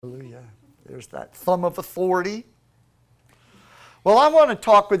Hallelujah. There's that thumb of authority. Well, I want to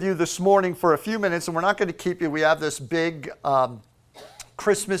talk with you this morning for a few minutes, and we're not going to keep you. We have this big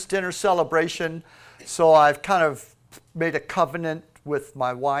Christmas dinner celebration, so I've kind of made a covenant with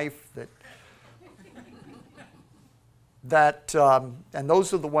my wife that and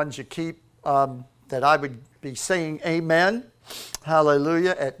those are the ones you keep, that I would be saying amen,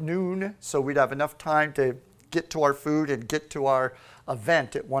 hallelujah, at noon, so we'd have enough time to get to our food and get to our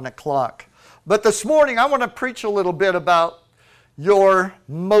event at 1 o'clock. But this morning I want to preach a little bit about your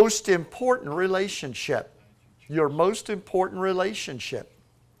most important relationship. Your most important relationship.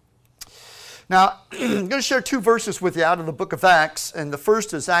 Now, I'm going to share two verses with you out of the book of Acts, and the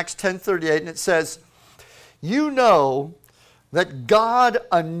first is Acts 10:38, and it says, "You know that God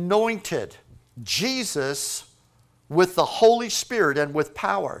anointed Jesus with the Holy Spirit and with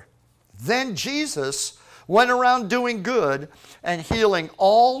power. Then Jesus went around doing good and healing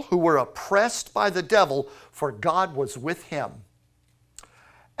all who were oppressed by the devil, for God was with him."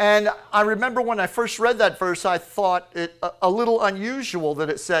 And I remember when I first read that verse, I thought it a little unusual that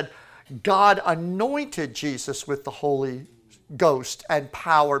it said, God anointed Jesus with the Holy Ghost and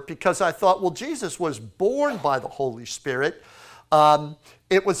power, because I thought, well, Jesus was born by the Holy Spirit.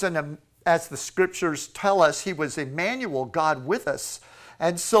 It was, as the scriptures tell us, he was Emmanuel, God with us.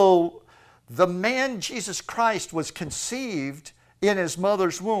 And so the man Jesus Christ was conceived in his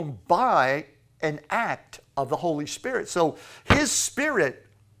mother's womb by an act of the Holy Spirit. So his spirit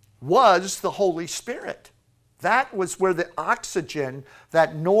was the Holy Spirit. That was where the oxygen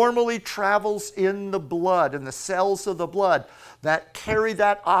that normally travels in the blood, in the cells of the blood, that carry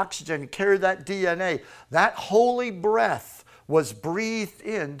that oxygen, carry that DNA, that holy breath was breathed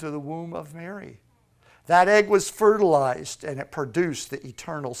into the womb of Mary. That egg was fertilized and it produced the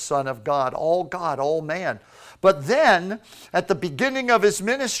eternal Son of God, all man. But then, at the beginning of his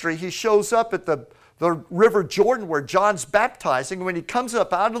ministry, he shows up at the river Jordan where John's baptizing. When he comes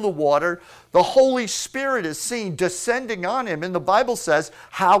up out of the water, the Holy Spirit is seen descending on him. And the Bible says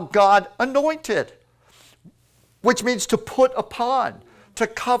how God anointed, which means to put upon, to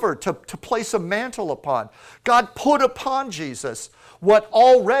cover, to place a mantle upon. God put upon Jesus what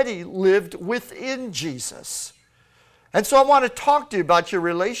already lived within Jesus. And so I want to talk to you about your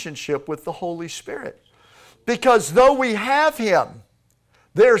relationship with the Holy Spirit. Because though we have him,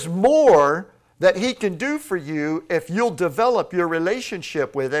 there's more that he can do for you if you'll develop your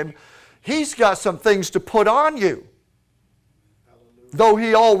relationship with him. He's got some things to put on you, though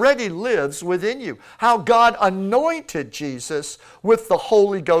he already lives within you. How God anointed Jesus with the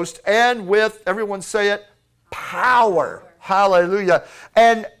Holy Ghost and with, everyone say it, power. Hallelujah.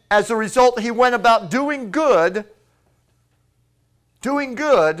 And as a result, he went about doing good,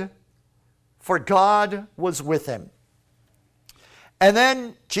 for God was with him. And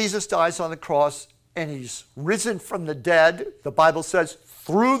then Jesus dies on the cross and he's risen from the dead, the Bible says,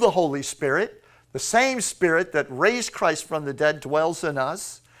 through the Holy Spirit. The same Spirit that raised Christ from the dead dwells in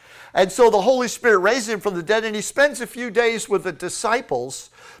us. And so the Holy Spirit raised him from the dead, and he spends a few days with the disciples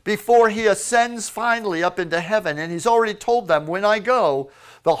before he ascends finally up into heaven. And he's already told them, when I go,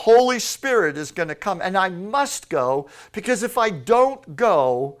 the Holy Spirit is going to come. And I must go, because if I don't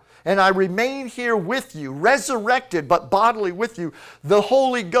go and I remain here with you, resurrected but bodily with you, the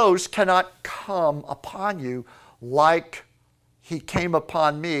Holy Ghost cannot come upon you like he came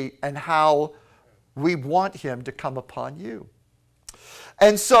upon me, and how we want him to come upon you.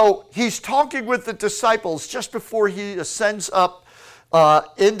 And so he's talking with the disciples just before he ascends up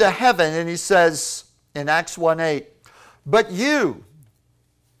into heaven, and he says in Acts 1:8, "But you,"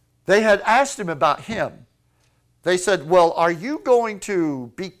 they had asked him about him. They said, "Well, are you going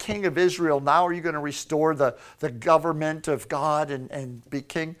to be king of Israel now? Are you going to restore the government of God and be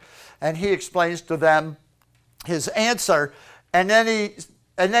king?" And he explains to them his answer, and then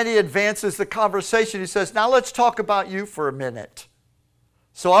he advances the conversation. He says, "Now let's talk about you for a minute."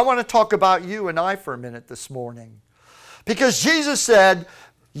 So I want to talk about you and I for a minute this morning. Because Jesus said,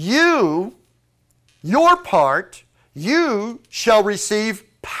 your part, you shall receive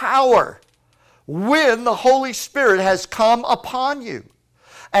power when the Holy Spirit has come upon you.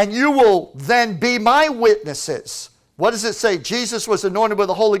 And you will then be my witnesses. What does it say? Jesus was anointed with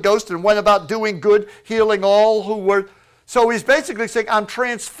the Holy Ghost and went about doing good, healing all who were... So he's basically saying, I'm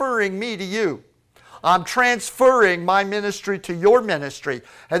transferring me to you. I'm transferring my ministry to your ministry.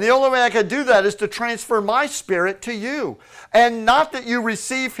 And the only way I can do that is to transfer my Spirit to you. And not that you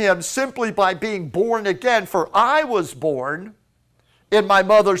receive him simply by being born again, for I was born in my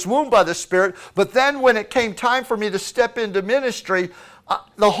mother's womb by the Spirit, but then when it came time for me to step into ministry,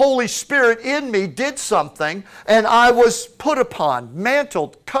 the Holy Spirit in me did something, and I was put upon,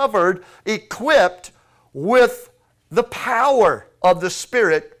 mantled, covered, equipped with the power of the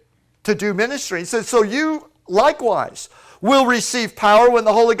Spirit to do ministry. He says, so you likewise will receive power when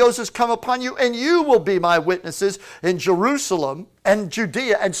the Holy Ghost has come upon you, and you will be my witnesses in Jerusalem and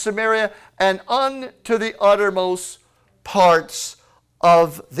Judea and Samaria and unto the uttermost parts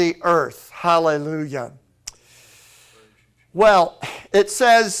of the earth. Hallelujah. Well, it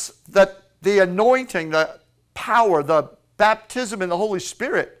says that the anointing, the power, the baptism in the Holy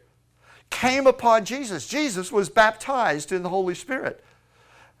Spirit came upon Jesus. Jesus was baptized in the Holy Spirit.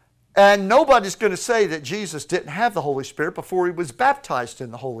 And nobody's going to say that Jesus didn't have the Holy Spirit before he was baptized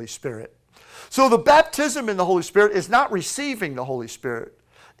in the Holy Spirit. So the baptism in the Holy Spirit is not receiving the Holy Spirit.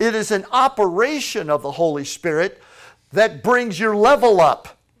 It is an operation of the Holy Spirit that brings your level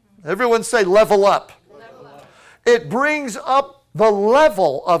up. Everyone say level up. Level up. It brings up the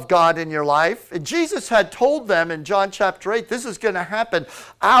level of God in your life. And Jesus had told them in John chapter 8, this is going to happen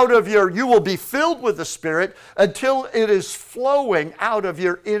out of you will be filled with the Spirit until it is flowing out of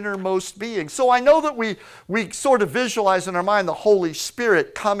your innermost being. So I know that we sort of visualize in our mind the Holy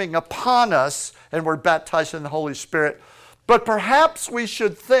Spirit coming upon us, and we're baptized in the Holy Spirit. But perhaps we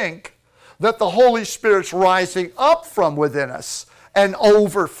should think that the Holy Spirit's rising up from within us and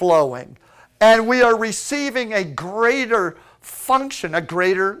overflowing. And we are receiving a greater function, a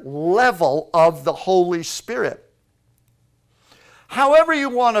greater level of the Holy Spirit. However you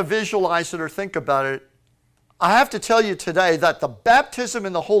want to visualize it or think about it, I have to tell you today that the baptism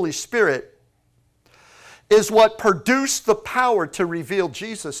in the Holy Spirit is what produced the power to reveal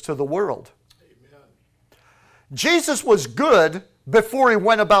Jesus to the world. Amen. Jesus was good before he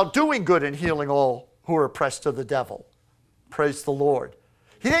went about doing good and healing all who are oppressed of the devil. Praise the Lord.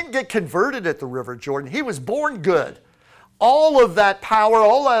 He didn't get converted at the River Jordan. He was born good. All of that power,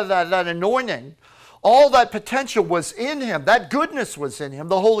 all of that anointing, all that potential was in him. That goodness was in him.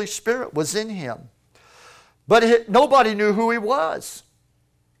 The Holy Spirit was in him. But nobody knew who he was.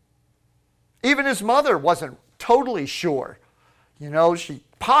 Even his mother wasn't totally sure. You know, she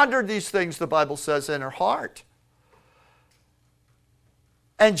pondered these things, the Bible says, in her heart.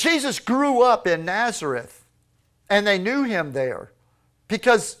 And Jesus grew up in Nazareth, and they knew him there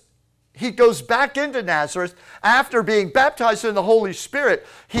because he goes back into Nazareth after being baptized in the Holy Spirit.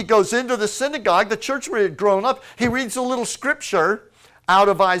 He goes into the synagogue, the church where he had grown up. He reads a little scripture out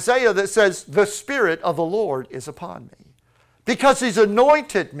of Isaiah that says, the Spirit of the Lord is upon me, because he's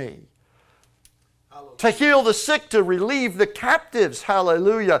anointed me to heal the sick, to relieve the captives,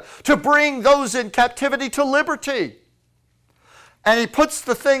 hallelujah, to bring those in captivity to liberty. And he puts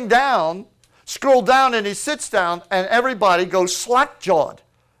the thing down, scroll down, and he sits down, and everybody goes slack-jawed.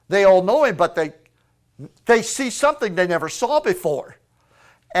 They all know him, but they see something they never saw before.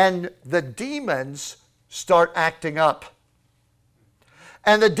 And the demons start acting up.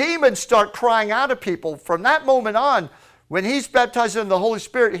 And the demons start crying out at people. From that moment on, when he's baptized in the Holy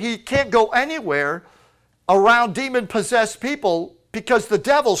Spirit, he can't go anywhere around demon-possessed people because the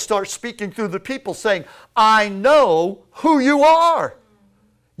devil starts speaking through the people saying, I know who you are.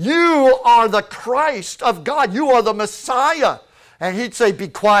 You are the Christ of God. You are the Messiah. And he'd say, be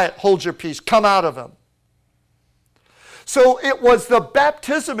quiet, hold your peace, come out of him. So it was the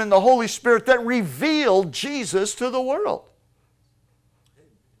baptism in the Holy Spirit that revealed Jesus to the world.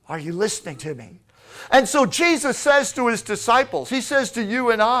 Are you listening to me? And so Jesus says to his disciples, he says to you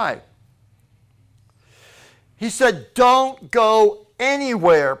and I, he said, don't go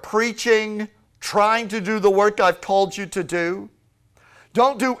anywhere preaching, trying to do the work I've called you to do.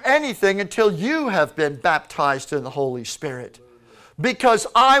 Don't do anything until you have been baptized in the Holy Spirit. Because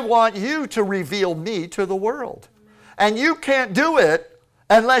I want you to reveal me to the world. And you can't do it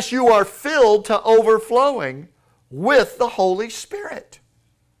unless you are filled to overflowing with the Holy Spirit.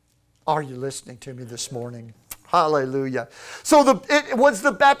 Are you listening to me this morning? Hallelujah. So it was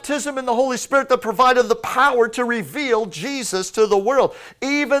the baptism in the Holy Spirit that provided the power to reveal Jesus to the world.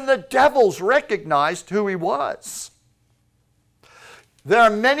 Even the devils recognized who he was. There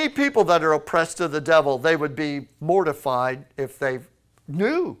are many people that are oppressed of the devil. They would be mortified if they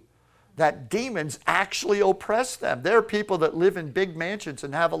knew that demons actually oppress them. There are people that live in big mansions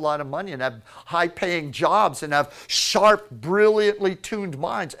and have a lot of money and have high-paying jobs and have sharp, brilliantly tuned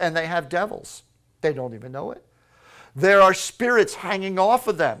minds, and they have devils. They don't even know it. There are spirits hanging off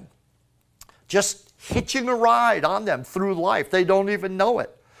of them, just hitching a ride on them through life. They don't even know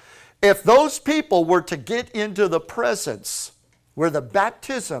it. If those people were to get into the presence where the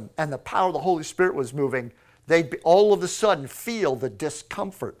baptism and the power of the Holy Spirit was moving, they'd all of a sudden feel the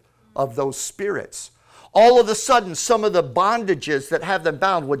discomfort of those spirits. all of a sudden some of the bondages that have them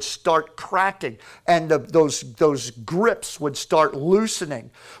bound would start cracking, and those grips would start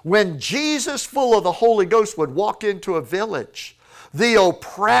loosening. When Jesus, full of the Holy Ghost, would walk into a village, the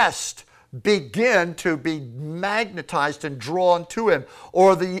oppressed begin to be magnetized and drawn to him,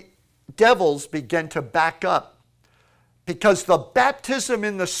 or the devils begin to back up, because the baptism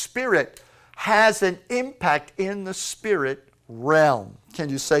in the Spirit has an impact in the spirit realm. Can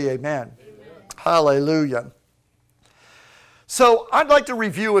you say amen? Hallelujah. So I'd like to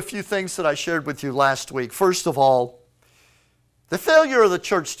review a few things that I shared with you last week. First of all, the failure of the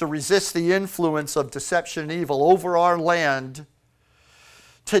church to resist the influence of deception and evil over our land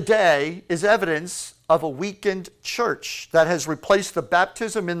today is evidence of a weakened church that has replaced the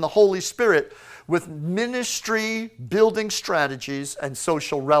baptism in the Holy Spirit with ministry building strategies and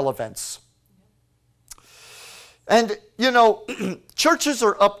social relevance. And, you know, churches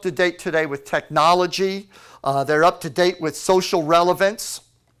are up to date today with technology. They're up to date with social relevance.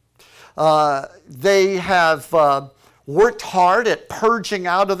 They have worked hard at purging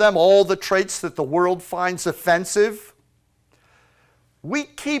out of them all the traits that the world finds offensive. We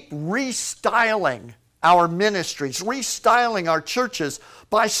keep restyling our ministries, restyling our churches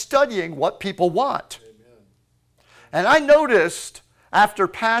by studying what people want. Amen. And I noticed after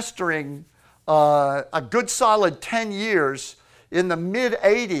pastoring a good solid 10 years in the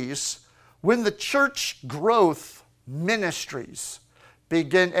mid-'80s, when the church growth ministries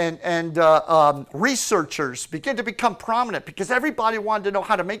begin and researchers begin to become prominent, because everybody wanted to know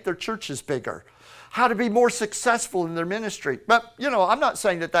how to make their churches bigger, how to be more successful in their ministry. But, you know, I'm not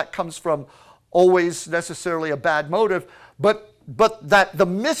saying that that comes from always necessarily a bad motive, but that the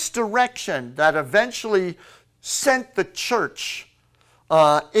misdirection that eventually sent the church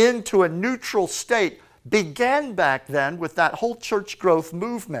into a neutral state began back then with that whole church growth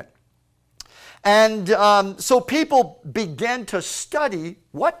movement. And so people began to study,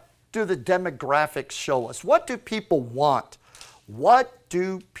 what do the demographics show us? What do people want? What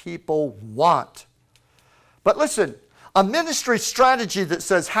do people want? But listen, a ministry strategy that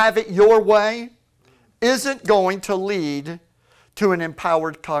says have it your way isn't going to lead to an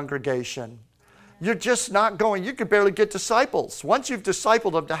empowered congregation. You're just not going. You could barely get disciples. Once you've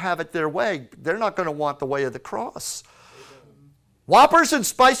discipled them to have it their way, they're not going to want the way of the cross. Whoppers and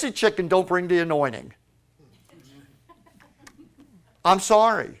spicy chicken don't bring the anointing. I'm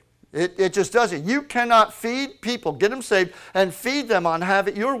sorry. It just doesn't. You cannot feed people, get them saved, and feed them on have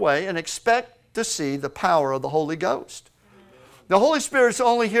it your way and expect to see the power of the Holy Ghost. The Holy Spirit's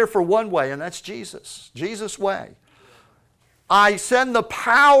only here for one way, and that's Jesus. Jesus' way. I send the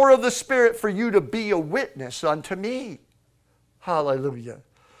power of the Spirit for you to be a witness unto me. Hallelujah.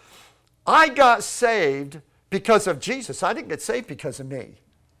 I got saved because of Jesus. I didn't get saved because of me.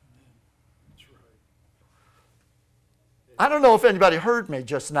 I don't know if anybody heard me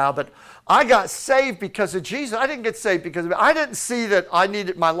just now, but I got saved because of Jesus. I didn't get saved because of me. I didn't see that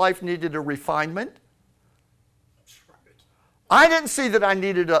my life needed a refinement. I didn't see that I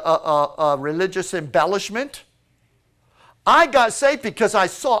needed a religious embellishment. I got saved because I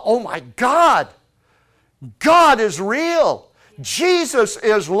saw, oh my God, God is real. Jesus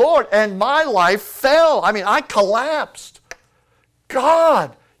is Lord. And my life fell. I mean, I collapsed.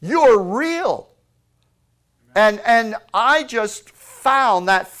 God, you're real. And I just found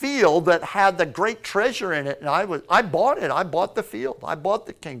that field that had the great treasure in it. And I bought it. I bought the field. I bought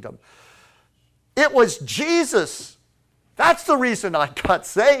the kingdom. It was Jesus. That's the reason I got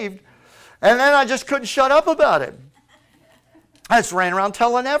saved. And then I just couldn't shut up about it. I just ran around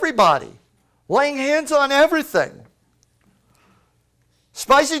telling everybody, laying hands on everything.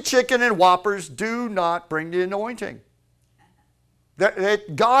 Spicy chicken and Whoppers do not bring the anointing.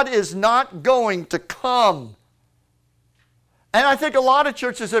 God is not going to come. And I think a lot of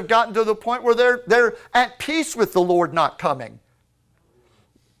churches have gotten to the point where they're at peace with the Lord not coming.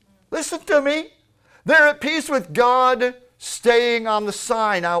 Listen to me. They're at peace with God staying on the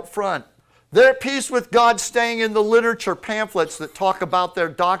sign out front. They're at peace with God staying in the literature pamphlets that talk about their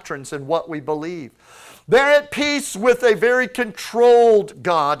doctrines and what we believe. They're at peace with a very controlled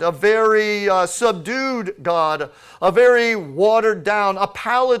God, a very subdued God, a very watered down, a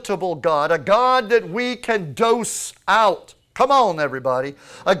palatable God, a God that we can dose out. Come on, everybody.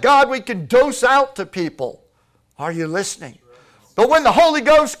 A God we can dose out to people. Are you listening? But when the Holy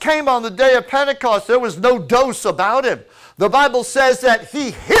Ghost came on the day of Pentecost, there was no dose about him. The Bible says that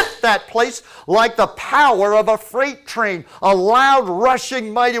he hit that place like the power of a freight train, a loud,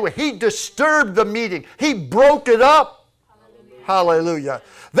 rushing, mighty wind. He disturbed the meeting. He broke it up. Hallelujah. Hallelujah.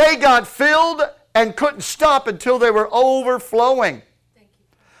 They got filled and couldn't stop until they were overflowing.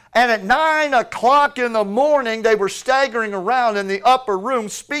 And at 9 o'clock in the morning, they were staggering around in the upper room,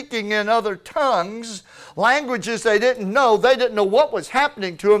 speaking in other tongues, languages they didn't know. They didn't know what was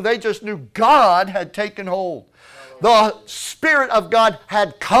happening to them. They just knew God had taken hold. The Spirit of God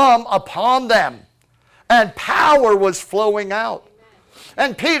had come upon them, and power was flowing out.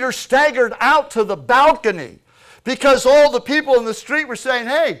 And Peter staggered out to the balcony because all the people in the street were saying,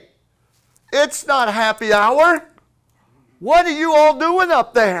 hey, it's not happy hour. What are you all doing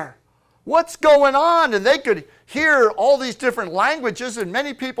up there? What's going on? And they could hear all these different languages, and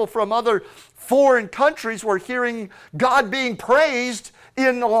many people from other foreign countries were hearing God being praised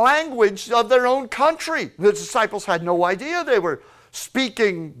in the language of their own country. The disciples had no idea they were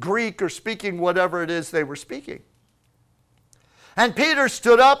speaking Greek or speaking whatever it is they were speaking. And Peter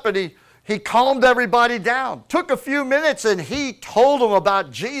stood up and he calmed everybody down. Took a few minutes and he told them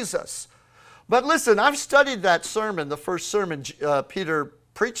about Jesus. But listen, I've studied that sermon, the first sermon Peter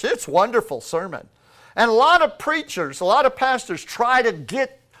preached. It's a wonderful sermon. And a lot of preachers, a lot of pastors try to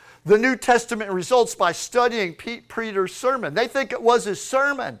get the New Testament results by studying Peter's sermon. They think it was his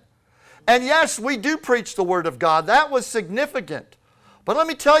sermon. And yes, we do preach the Word of God. That was significant. But let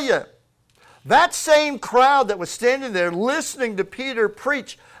me tell you, that same crowd that was standing there listening to Peter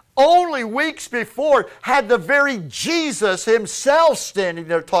preach only weeks before had the very Jesus himself standing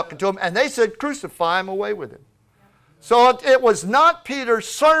there talking to him, and they said, crucify him, away with him. So it was not Peter's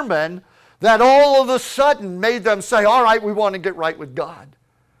sermon that all of a sudden made them say, all right, we want to get right with God.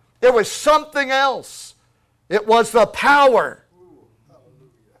 It was something else. It was the power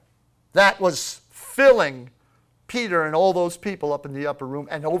that was filling Peter and all those people up in the upper room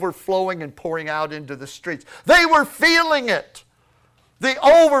and overflowing and pouring out into the streets. They were feeling it. The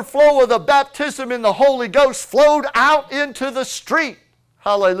overflow of the baptism in the Holy Ghost flowed out into the street.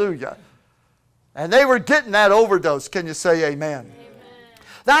 Hallelujah. And they were getting that overdose. Can you say amen? Amen.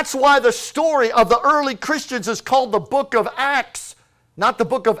 That's why the story of the early Christians is called the book of Acts, not the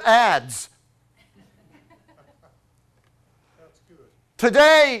book of ads. That's good.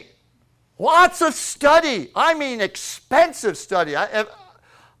 Today, lots of study. I mean expensive study.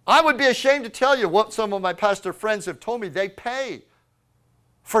 I would be ashamed to tell you what some of my pastor friends have told me. They pay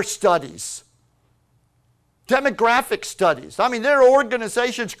for studies. Demographic studies. I mean, there are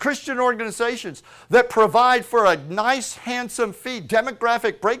organizations, Christian organizations, that provide for a nice, handsome fee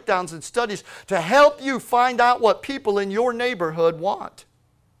demographic breakdowns and studies to help you find out what people in your neighborhood want.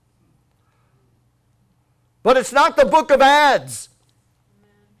 But it's not the book of ads.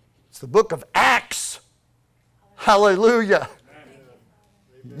 It's the book of Acts. Hallelujah.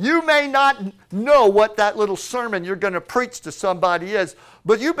 You may not know what that little sermon you're going to preach to somebody is,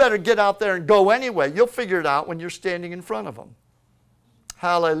 but you better get out there and go anyway. You'll figure it out when you're standing in front of them.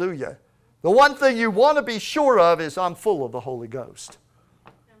 Hallelujah. The one thing you want to be sure of is I'm full of the Holy Ghost.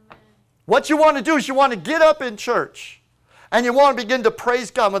 Amen. What you want to do is you want to get up in church and you want to begin to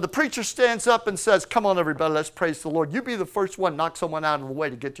praise God. When the preacher stands up and says, come on everybody, let's praise the Lord, you be the first one, knock someone out of the way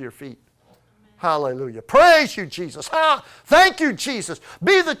to get to your feet. Hallelujah. Praise you, Jesus. Ah, thank you, Jesus.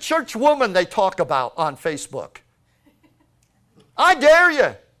 Be the church woman they talk about on Facebook. I dare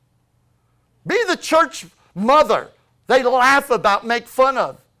you. Be the church mother they laugh about, make fun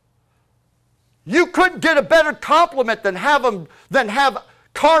of. You couldn't get a better compliment than have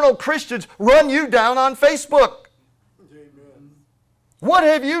carnal Christians run you down on Facebook. Amen. What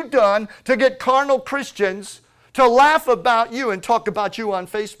have you done to get carnal Christians to laugh about you and talk about you on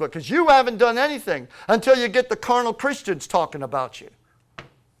Facebook? Because you haven't done anything until you get the carnal Christians talking about you.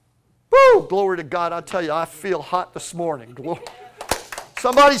 Woo! Glory to God. I tell you, I feel hot this morning.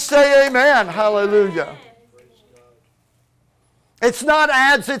 Somebody say amen. Hallelujah. It's not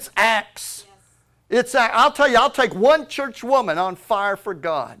ads, it's acts. I'll tell you, I'll take one church woman on fire for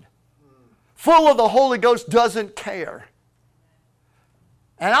God, full of the Holy Ghost, doesn't care.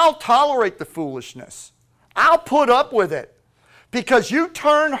 And I'll tolerate the foolishness. I'll put up with it. Because you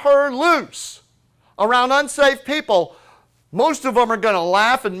turn her loose around unsaved people, most of them are going to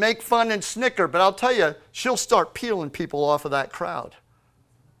laugh and make fun and snicker. But I'll tell you, she'll start peeling people off of that crowd.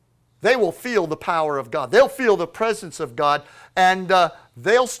 They will feel the power of God. They'll feel the presence of God. And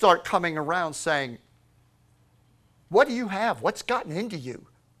they'll start coming around saying, what do you have? What's gotten into you?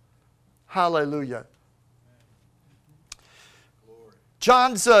 Hallelujah.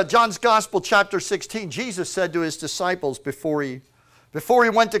 John's Gospel, chapter 16, Jesus said to his disciples before he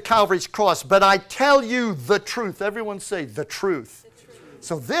went to Calvary's cross, but I tell you the truth. Everyone say the truth. The truth.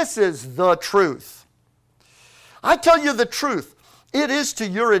 So this is the truth. I tell you the truth. It is to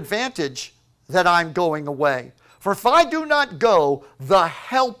your advantage that I'm going away. For if I do not go, the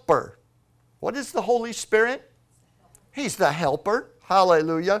Helper. What is the Holy Spirit? He's the helper.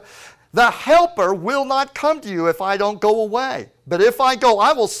 Hallelujah. The Helper will not come to you if I don't go away. But if I go,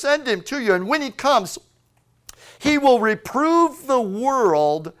 I will send him to you. And when he comes, he will reprove the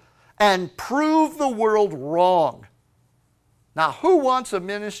world and prove the world wrong. Now, who wants a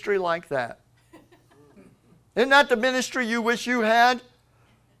ministry like that? Isn't that the ministry you wish you had?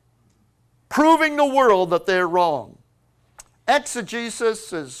 Proving the world that they're wrong.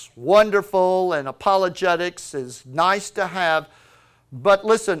 Exegesis is wonderful and apologetics is nice to have. But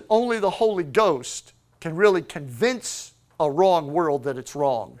listen, only the Holy Ghost can really convince a wrong world that it's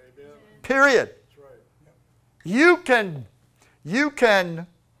wrong. Amen. Period. That's right. You can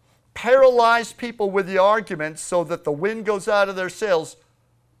paralyze people with the arguments so that the wind goes out of their sails.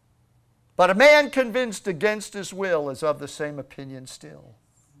 But a man convinced against his will is of the same opinion still.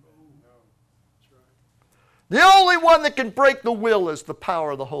 The only one that can break the will is the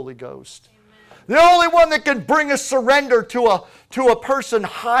power of the Holy Ghost. The only one that can bring a surrender to a person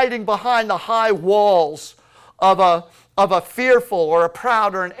hiding behind the high walls of a fearful or a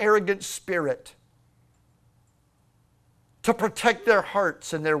proud or an arrogant spirit to protect their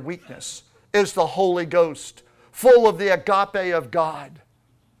hearts and their weakness is the Holy Ghost, full of the agape of God.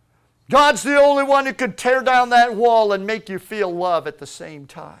 God's the only one who could tear down that wall and make you feel love at the same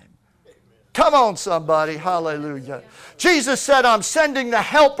time. Come on, somebody. Hallelujah. Jesus said, I'm sending the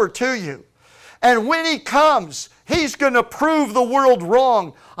Helper to you. And when he comes, he's going to prove the world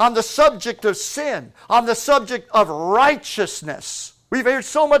wrong on the subject of sin, on the subject of righteousness. We've heard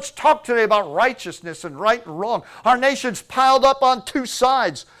so much talk today about righteousness and right and wrong. Our nation's piled up on two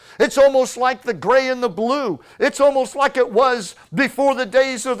sides. It's almost like the gray and the blue. It's almost like it was before the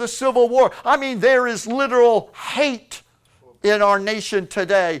days of the Civil War. I mean, there is literal hate in our nation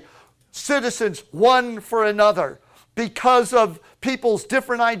today. Citizens one for another because of people's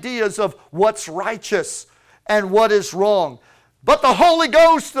different ideas of what's righteous and what is wrong. But the Holy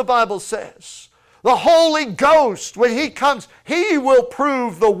Ghost, the Bible says, the Holy Ghost, when he comes, he will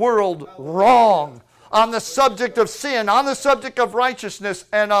prove the world wrong on the subject of sin, on the subject of righteousness,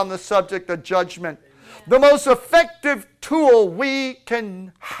 and on the subject of judgment. The most effective tool we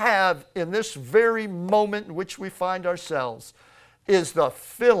can have in this very moment in which we find ourselves is the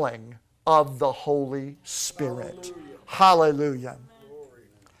filling of the Holy Spirit. Hallelujah.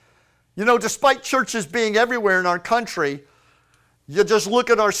 You know, despite churches being everywhere in our country, you just look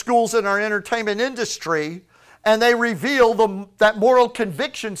at our schools and our entertainment industry, and they reveal that moral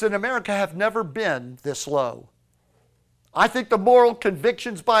convictions in America have never been this low. I think the moral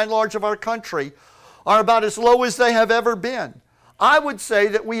convictions, by and large, of our country are about as low as they have ever been. I would say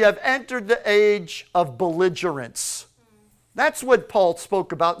that we have entered the age of belligerence. That's what Paul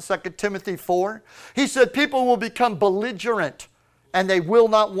spoke about in 2 Timothy 4. He said people will become belligerent and they will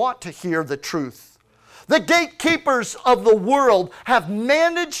not want to hear the truth. The gatekeepers of the world have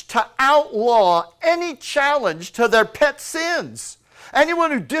managed to outlaw any challenge to their pet sins.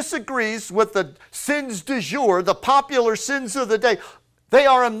 Anyone who disagrees with the sins du jour, the popular sins of the day, they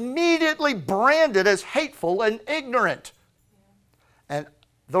are immediately branded as hateful and ignorant. And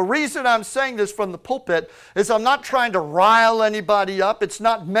the reason I'm saying this from the pulpit is I'm not trying to rile anybody up. It's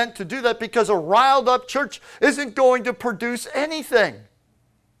not meant to do that because a riled up church isn't going to produce anything.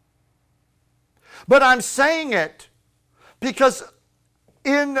 But I'm saying it because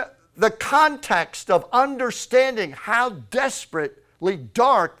in the context of understanding how desperately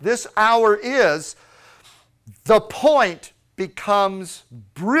dark this hour is, the point becomes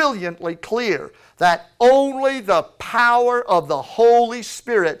brilliantly clear that only the power of the Holy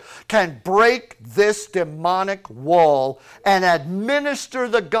Spirit can break this demonic wall and administer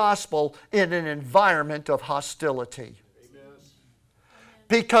the gospel in an environment of hostility. Amen.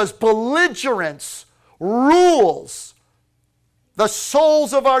 Because belligerence rules. The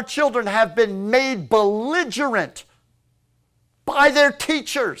souls of our children have been made belligerent by their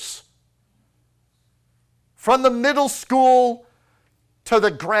teachers. From the middle school to the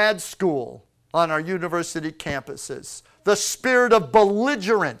grad school on our university campuses, the spirit of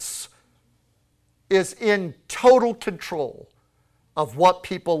belligerence is in total control of what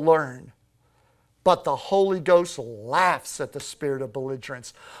people learn. But the Holy Ghost laughs at the spirit of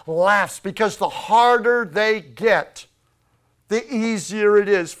belligerence. Laughs because the harder they get, the easier it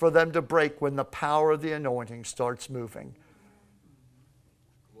is for them to break when the power of the anointing starts moving.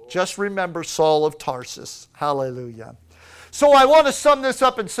 Just remember Saul of Tarsus. Hallelujah. So I want to sum this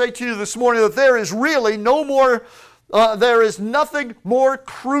up and say to you this morning that there is really there is nothing more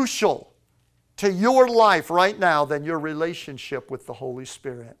crucial to your life right now than your relationship with the Holy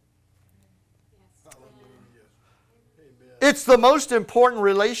Spirit. It's the most important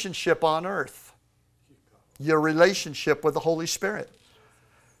relationship on earth. your relationship with the Holy Spirit.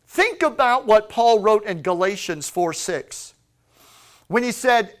 Think about what Paul wrote in Galatians 4:6. When he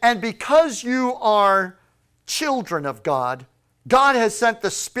said, and because you are children of God, God has sent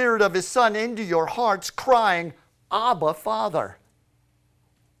the Spirit of His Son into your hearts, crying, Abba, Father.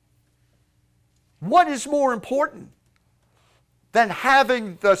 What is more important than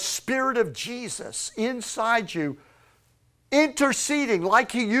having the Spirit of Jesus inside you, interceding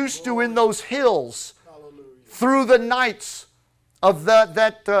like He used to in those hills through the nights of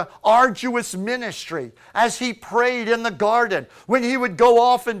that arduous ministry, as He prayed in the garden, when He would go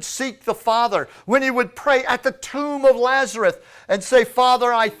off and seek the Father, when He would pray at the tomb of Lazarus and say,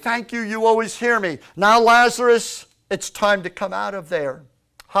 Father, I thank you, you always hear me. Now Lazarus, it's time to come out of there.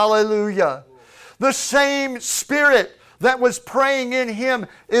 Hallelujah. The same Spirit that was praying in Him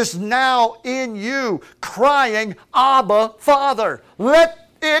is now in you, crying, Abba, Father. Let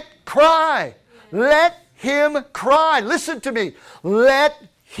it cry. Let Him cry. Listen to me. Let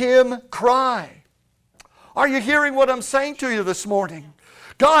Him cry. Are you hearing what I'm saying to you this morning?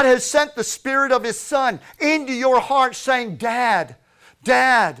 God has sent the Spirit of His Son into your heart saying, Dad,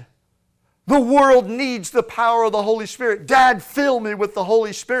 Dad, the world needs the power of the Holy Spirit. Dad, fill me with the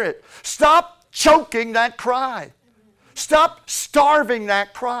Holy Spirit. Stop choking that cry. Stop starving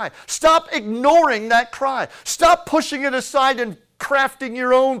that cry. Stop ignoring that cry. Stop pushing it aside and crafting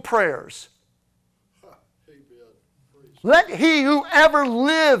your own prayers. Let He who ever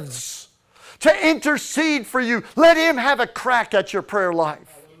lives to intercede for you, let Him have a crack at your prayer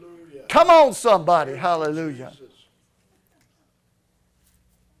life. Hallelujah. Come on, somebody. Hallelujah.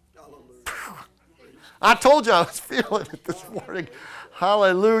 I told you I was feeling it this morning.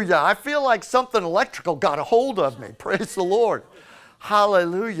 Hallelujah. I feel like something electrical got a hold of me. Praise the Lord.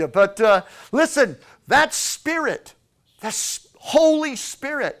 Hallelujah. But listen, that Spirit, that Holy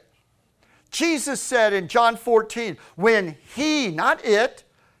Spirit, Jesus said in John 14, when He, not it,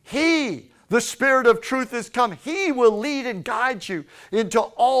 He, the Spirit of truth is come, He will lead and guide you into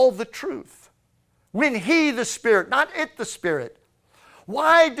all the truth. When He, the Spirit, not it, the Spirit.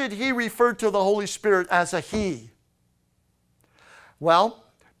 Why did He refer to the Holy Spirit as a He? Well,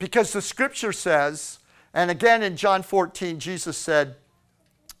 because the Scripture says, and again in John 14, Jesus said,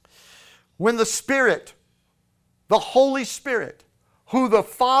 when the Spirit, the Holy Spirit, who the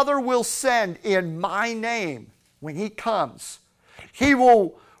Father will send in my name, when He comes, He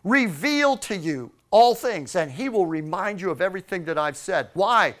will reveal to you all things, and He will remind you of everything that I've said.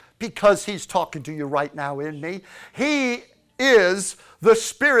 Why? Because He's talking to you right now in me. He is the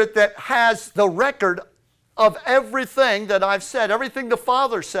Spirit that has the record of everything that I've said, everything the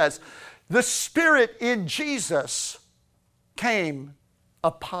Father says. The Spirit in Jesus came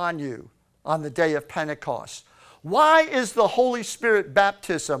upon you on the day of Pentecost. Why is the Holy Spirit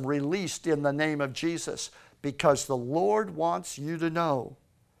baptism released in the name of Jesus? Because the Lord wants you to know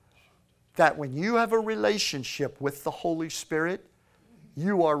that when you have a relationship with the Holy Spirit,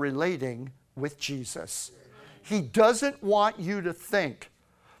 you are relating with Jesus. He doesn't want you to think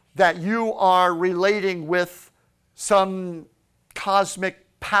that you are relating with some cosmic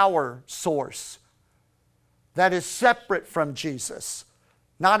power source that is separate from Jesus,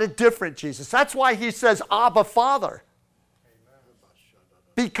 not a different Jesus. That's why He says, Abba, Father.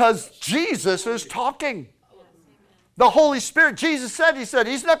 Because Jesus is talking. The Holy Spirit, Jesus said,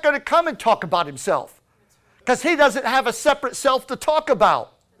 He's not going to come and talk about Himself because He doesn't have a separate self to talk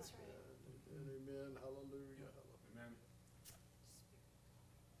about.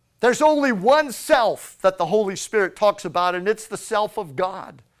 There's only one self that the Holy Spirit talks about, and it's the self of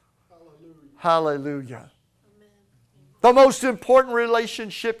God. Hallelujah. Hallelujah. Amen. The most important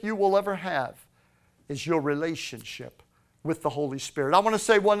relationship you will ever have is your relationship with the Holy Spirit. I want to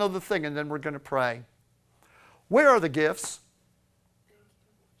say one other thing, and then we're going to pray. Where are the gifts?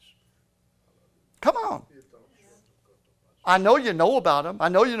 Come on. I know you know about them. I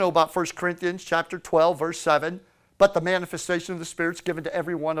know you know about 1 Corinthians chapter 12, verse 7. But the manifestation of the Spirit is given to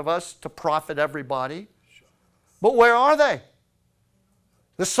every one of us to profit everybody. But where are they?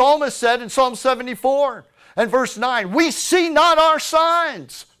 The psalmist said in Psalm 74 and verse 9, we see not our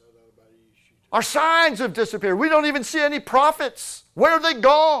signs. Our signs have disappeared. We don't even see any prophets. Where are they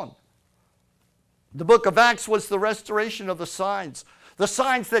gone? The book of Acts was the restoration of the signs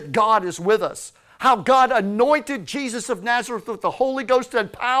that God is with us. How God anointed Jesus of Nazareth with the Holy Ghost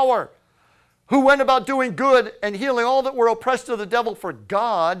and power, who went about doing good and healing all that were oppressed of the devil, for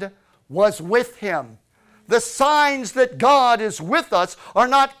God was with Him. The signs that God is with us are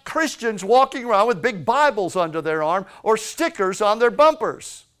not Christians walking around with big Bibles under their arm or stickers on their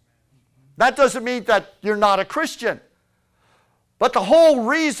bumpers. That doesn't mean that you're not a Christian. But the whole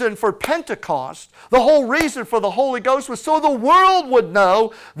reason for Pentecost, the whole reason for the Holy Ghost was so the world would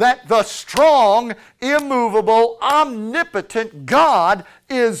know that the strong, immovable, omnipotent God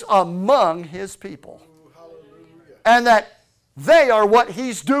is among His people. And that they are what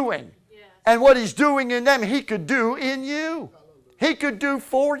He's doing. And what He's doing in them, He could do in you. He could do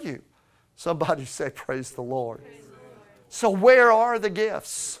for you. Somebody say, praise the Lord. So where are the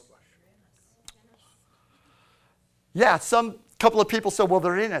gifts? Yeah, couple of people said, well,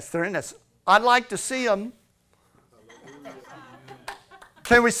 they're in us. They're in us. I'd like to see them.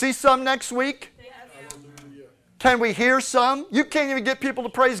 Can we see some next week? Can we hear some? You can't even get people to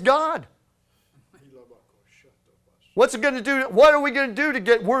praise God. What's it going to do? What are we going to do to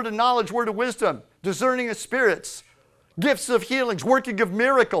get word of knowledge, word of wisdom, discerning of spirits, gifts of healings, working of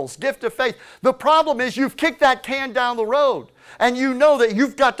miracles, gift of faith? The problem is you've kicked that can down the road. And you know that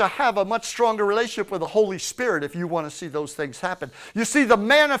you've got to have a much stronger relationship with the Holy Spirit if you want to see those things happen. You see, the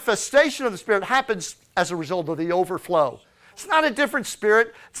manifestation of the Spirit happens as a result of the overflow. It's not a different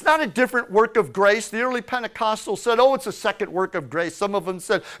Spirit. It's not a different work of grace. The early Pentecostals said, oh, it's a second work of grace. Some of them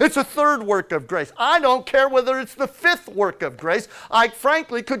said, it's a third work of grace. I don't care whether it's the fifth work of grace. I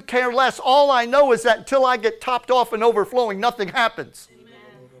frankly could care less. All I know is that until I get topped off and overflowing, nothing happens. Amen.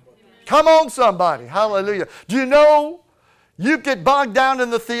 Come on, somebody. Hallelujah. Do you know? You get bogged down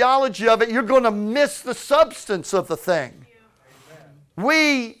in the theology of it, you're going to miss the substance of the thing.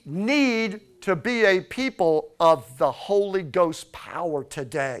 We need to be a people of the Holy Ghost power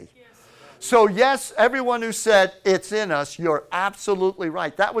today. So yes, everyone who said it's in us, you're absolutely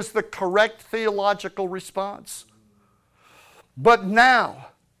right. That was the correct theological response. But now,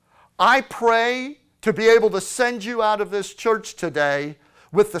 I pray to be able to send you out of this church today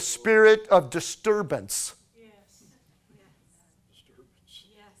with the spirit of disturbance.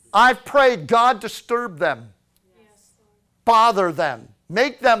 I've prayed, God, disturb them, bother them,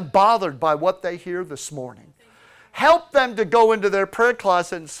 make them bothered by what they hear this morning. Help them to go into their prayer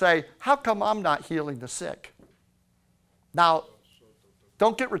closet and say, how come I'm not healing the sick? Now,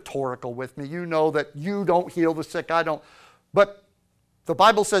 don't get rhetorical with me. You know that you don't heal the sick, I don't. But the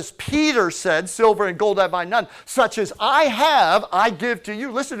Bible says, Peter said, silver and gold have I none. Such as I have, I give to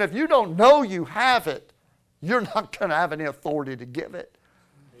you. Listen, if you don't know you have it, you're not going to have any authority to give it.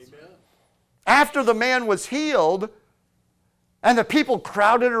 After the man was healed, and the people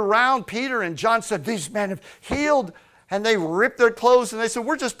crowded around Peter, and John said, these men have healed. And they ripped their clothes, and they said,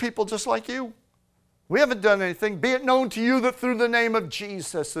 we're just people just like you. We haven't done anything. Be it known to you that through the name of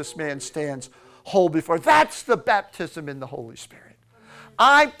Jesus, this man stands whole before. That's the baptism in the Holy Spirit.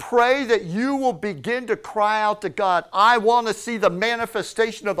 I pray that you will begin to cry out to God, I want to see the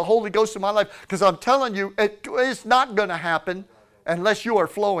manifestation of the Holy Ghost in my life, because I'm telling you, it is not going to happen unless you are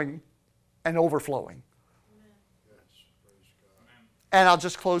flowing and overflowing. And I'll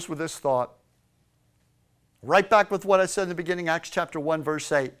just close with this thought. Right back with what I said in the beginning, Acts chapter 1,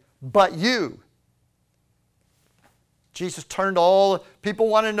 verse 8. But you. Jesus turned all, people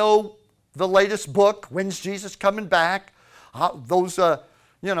want to know the latest book. When's Jesus coming back? Those,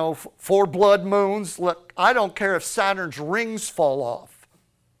 4 blood moons. Look, I don't care if Saturn's rings fall off.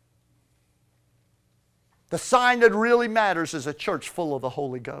 The sign that really matters is a church full of the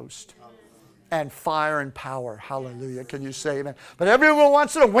Holy Ghost. And fire and power. Hallelujah. Can you say amen? But everyone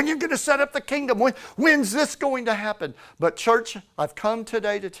wants to know, when are you going to set up the kingdom? When's this going to happen? But church, I've come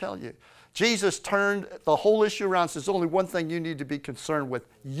today to tell you, Jesus turned the whole issue around. Says, there's only one thing you need to be concerned with.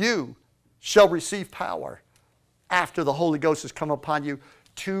 You shall receive power after the Holy Ghost has come upon you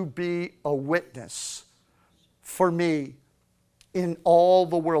to be a witness for me in all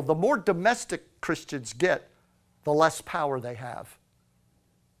the world. The more domestic Christians get, the less power they have.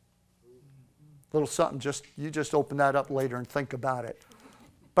 Little something, you just open that up later and think about it.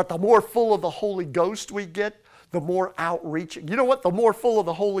 But the more full of the Holy Ghost we get, the more outreach. You know what? The more full of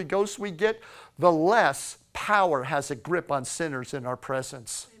the Holy Ghost we get, the less power has a grip on sinners in our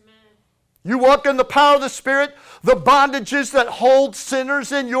presence. Amen. You walk in the power of the Spirit, the bondages that hold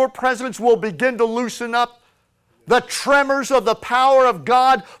sinners in your presence will begin to loosen up. The tremors of the power of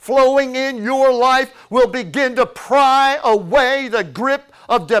God flowing in your life will begin to pry away the grip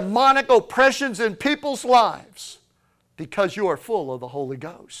of demonic oppressions in people's lives because you are full of the Holy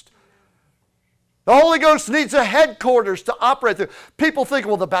Ghost. The Holy Ghost needs a headquarters to operate through. People think,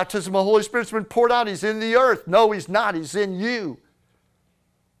 well, the baptism of the Holy Spirit's been poured out. He's in the earth. No, He's not. He's in you.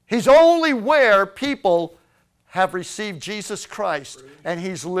 He's only where people have received Jesus Christ and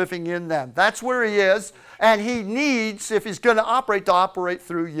He's living in them. That's where He is, and He needs, if He's going to operate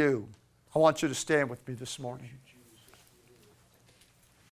through you. I want you to stand with me this morning.